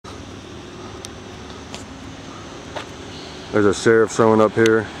There's a sheriff showing up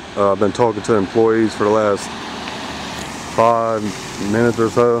here. I've been talking to employees for the last 5 minutes or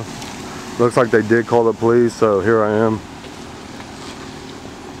so. Looks like they did call the police, so here I am.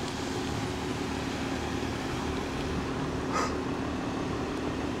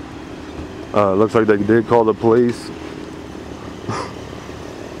 Looks like they did call the police.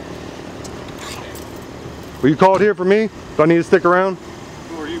 Were you called here for me? Do I need to stick around?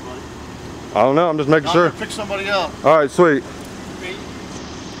 Who are you, buddy? I don't know, I'm just making sure. Pick somebody up. Alright, sweet.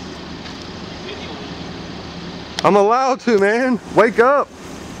 I'm allowed to, man. Wake up.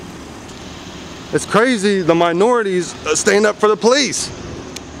 It's crazy the minorities stand up for the police.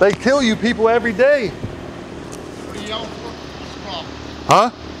 They kill you people every day. What are you yelling for? What's the problem? Huh?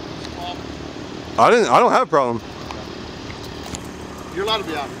 What's the problem? I don't have a problem. You're allowed to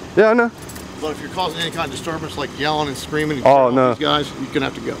be out here. Yeah, I know. But if you're causing any kind of disturbance, like yelling and screaming, and no. these guys, you're gonna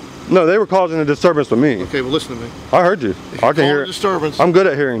have to go. No, they were causing a disturbance with me. Okay, well listen to me. I heard you. If I can hear it. Disturbance. I'm good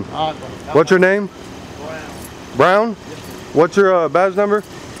at hearing. All right, What's your name? Brown. Brown? Yes, What's your badge number?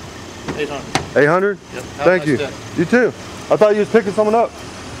 800. 800? Yep. Thank you. You too. I thought you was picking someone up.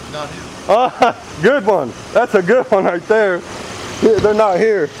 Not here. Ah, good one. That's a good one right there. Yeah, they're not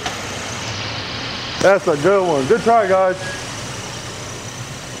here. That's a good one. Good try, guys.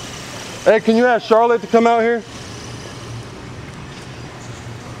 Hey, can you ask Charlotte to come out here?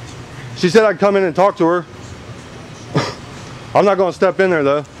 She said I'd come in and talk to her. I'm not going to step in there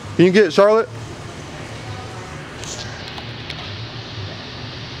though. Can you get Charlotte?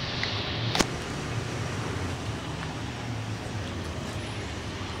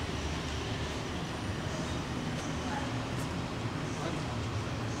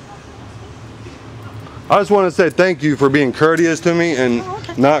 I just want to say thank you for being courteous to me and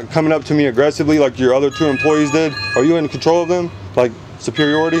not coming up to me aggressively like your other 2 employees did. Are you in control of them? Like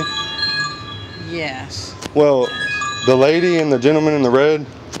superiority? Yes. Well, the lady and the gentleman in the red.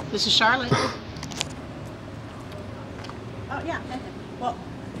 This is Charlotte. Oh, yeah. Well,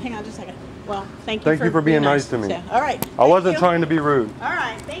 hang on just a second. Well, thank you for being nice to me. So, all right. I wasn't trying to be rude. All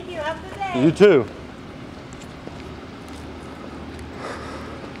right. Thank you. Have a good day. You too.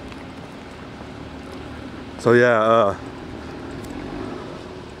 So yeah,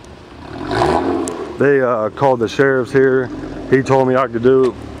 they called the sheriffs here. He told me I can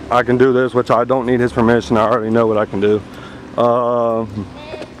do this, which I don't need his permission. I already know what I can do.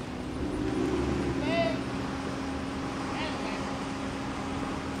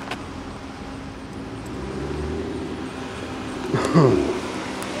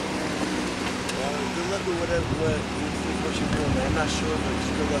 What you're doing, man. I'm not sure, but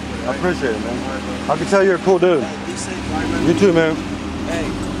just good luck with it. I appreciate it, man. I can tell you're a cool dude. Hey, be safe, man. You too, man. Hey,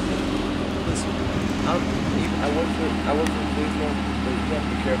 listen. I work for the police, man, but you have to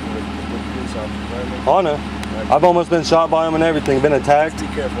be careful with police officers, right, man? Oh, I know. I've almost been shot by them and everything, been attacked. Be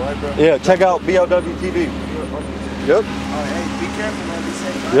careful, right, bro? Yeah, check out BLW TV. Yep. All right, hey, be careful, man. Be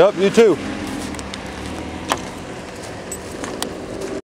safe. Right? Yep, you too.